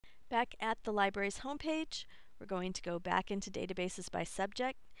Back at the library's homepage, we're going to go back into databases by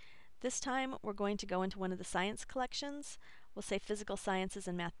subject. This time we're going to go into one of the science collections. We'll say physical sciences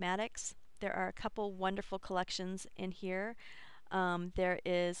and mathematics. There are a couple wonderful collections in here. There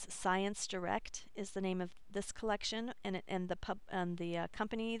is Science Direct is the name of this collection, and the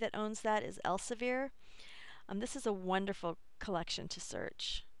company that owns that is Elsevier. This is a wonderful collection to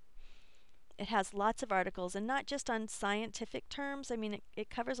search. It has lots of articles, and not just on scientific terms. I mean, it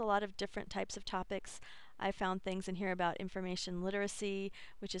covers a lot of different types of topics. I found things in here about information literacy,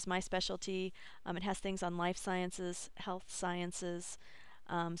 which is my specialty. It has things on life sciences, health sciences,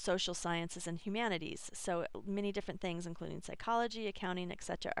 social sciences, and humanities. So many different things, including psychology, accounting,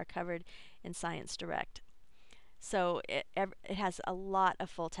 etc., are covered in Science Direct. So it has a lot of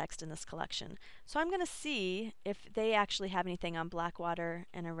full text in this collection. So I'm going to see if they actually have anything on Blackwater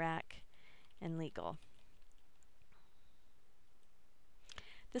and Iraq and legal.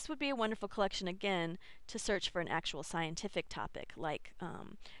 This would be a wonderful collection, again, to search for an actual scientific topic, like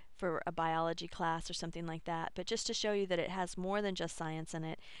for a biology class or something like that. But just to show you that it has more than just science in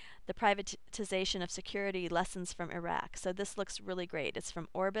it, the privatization of security lessons from Iraq. So this looks really great. It's from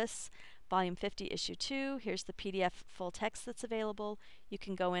Orbis, Volume 50, Issue 2. Here's the PDF full text that's available. You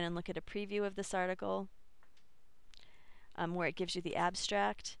can go in and look at a preview of this article where it gives you the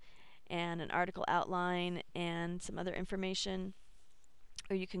abstract and an article outline and some other information.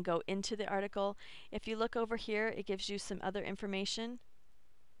 Or you can go into the article. If you look over here, it gives you some other information,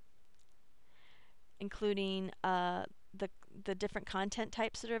 including the different content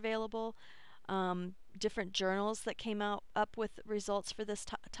types that are available, different journals that came up with results for this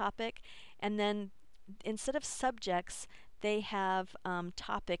topic, and then instead of subjects, they have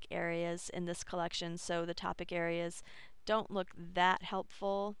topic areas in this collection. So the topic areas don't look that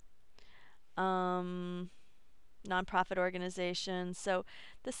helpful. Nonprofit organizations. So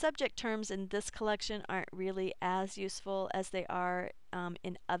the subject terms in this collection aren't really as useful as they are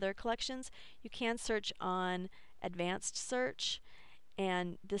in other collections. You can search on advanced search,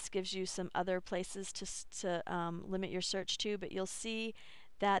 and this gives you some other places to limit your search to, but you'll see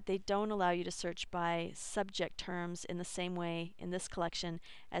that they don't allow you to search by subject terms in the same way in this collection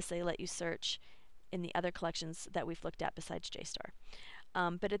as they let you search in the other collections that we've looked at besides JSTOR.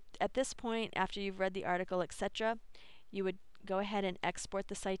 But at this point, after you've read the article, etc., you would go ahead and export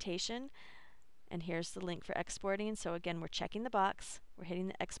the citation. And here's the link for exporting. So again, we're checking the box. We're hitting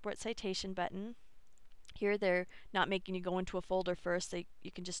the Export Citation button. Here they're not making you go into a folder first.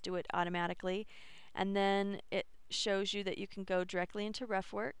 You can just do it automatically. And then it shows you that you can go directly into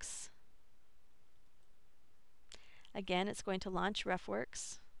RefWorks. Again, it's going to launch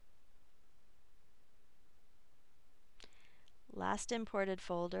RefWorks. Last imported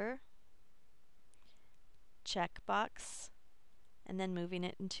folder, checkbox, and then moving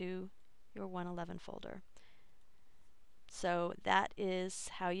it into your 111 folder. So that is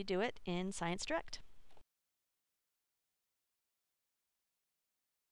how you do it in Science Direct.